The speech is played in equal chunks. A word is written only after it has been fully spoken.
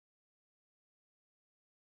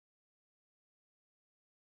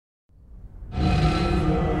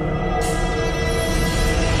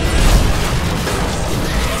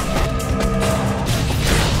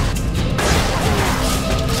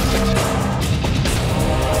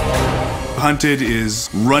Hunted is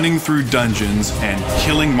running through dungeons and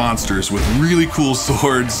killing monsters with really cool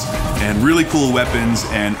swords and really cool weapons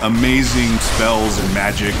and amazing spells and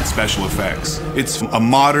magic and special effects. It's a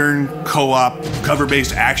modern, co-op,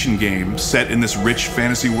 cover-based action game set in this rich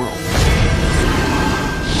fantasy world.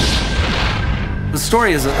 The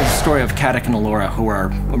story is a story of Caddick and Allura, who are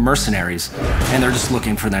mercenaries, and they're just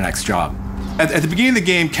looking for their next job. At the beginning of the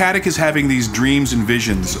game, Caddick is having these dreams and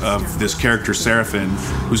visions of this character, Seraphin,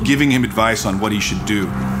 who's giving him advice on what he should do.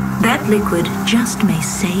 That liquid just may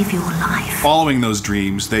save your life. Following those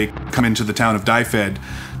dreams, they come into the town of Dyfed,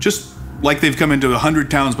 just like they've come into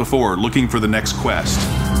 100 towns before, looking for the next quest.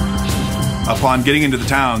 Upon getting into the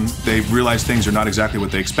town, they realize things are not exactly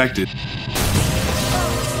what they expected.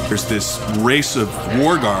 There's this race of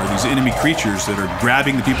war guard, these enemy creatures that are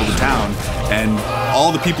grabbing the people of the town, and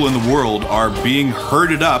all the people in the world are being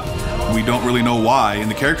herded up. We don't really know why,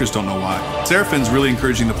 and the characters don't know why. Seraphin's really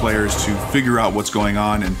encouraging the players to figure out what's going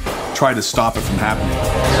on and try to stop it from happening.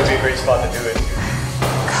 This would be a great spot to do it.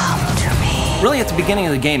 Come to me. Really, at the beginning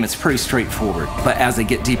of the game, it's pretty straightforward, but as they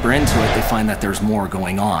get deeper into it, they find that there's more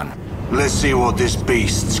going on. Let's see what this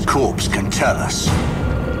beast's corpse can tell us.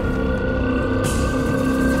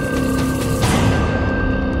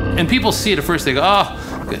 And people see it at first, they go,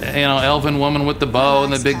 oh, you know, elven woman with the bow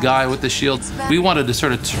and the big guy with the shield. We wanted to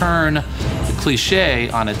sort of turn the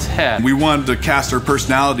cliche on its head. We wanted to cast her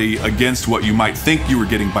personality against what you might think you were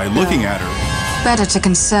getting by looking at her. Better to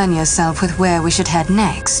concern yourself with where we should head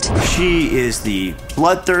next. She is the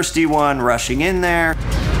bloodthirsty one rushing in there.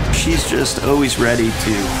 She's just always ready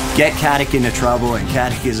to get Caddick into trouble, and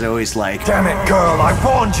Caddick is always like, Damn it, girl, I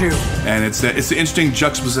warned you! And it's the interesting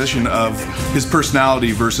juxtaposition of his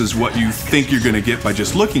personality versus what you think you're going to get by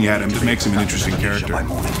just looking at him that makes him an interesting character.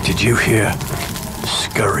 Did you hear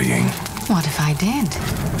scurrying? What if I did?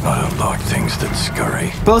 I don't like things that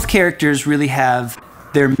scurry. Both characters really have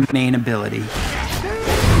their main ability.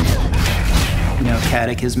 You know,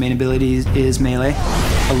 Caddick, his main ability is melee.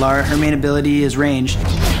 Allura, her main ability is ranged.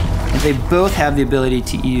 And they both have the ability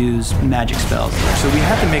to use magic spells. So we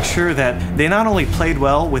had to make sure that they not only played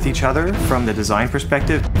well with each other from the design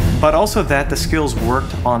perspective, but also that the skills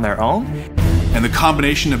worked on their own. And the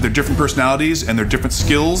combination of their different personalities and their different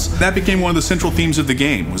skills, that became one of the central themes of the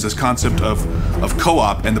game, was this concept of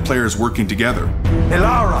co-op and the players working together.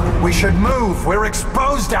 Allura, we should move. We're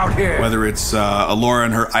exposed out here. Whether it's Allura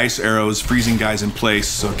and her ice arrows freezing guys in place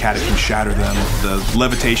so Caddick can shatter them, the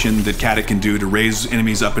levitation that Caddick can do to raise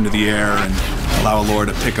enemies up into the air and allow Allura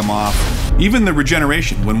to pick them off. Even the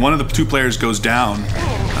regeneration, when one of the two players goes down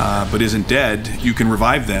but isn't dead, you can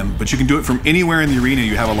revive them, but you can do it from anywhere in the arena.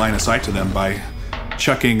 You have a line of sight to them by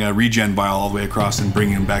chucking a regen vial all the way across and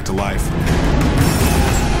bringing them back to life.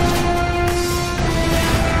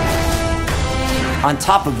 on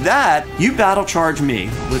top of that, you battle charge me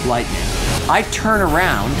with lightning. I turn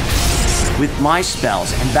around with my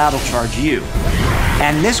spells and battle charge you.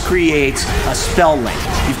 And this creates a spell link.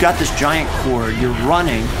 You've got this giant cord, you're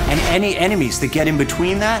running, and any enemies that get in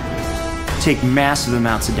between that take massive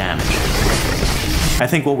amounts of damage. I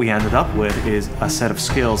think what we ended up with is a set of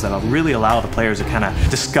skills that'll really allow the players to kind of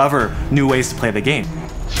discover new ways to play the game.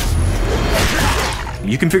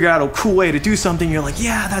 You can figure out a cool way to do something, you're like,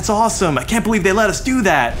 yeah, that's awesome, I can't believe they let us do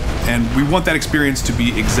that. And we want that experience to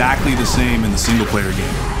be exactly the same in the single player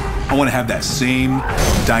game. I want to have that same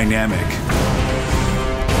dynamic.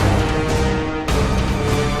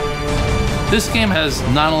 This game has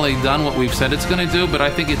not only done what we've said it's going to do, but I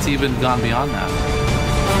think it's even gone beyond that.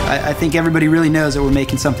 I think everybody really knows that we're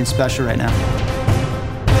making something special right now.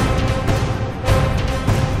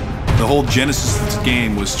 The whole genesis of this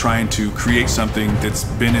game was trying to create something that's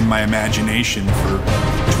been in my imagination for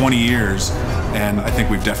 20 years, and I think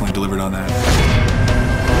we've definitely delivered on that.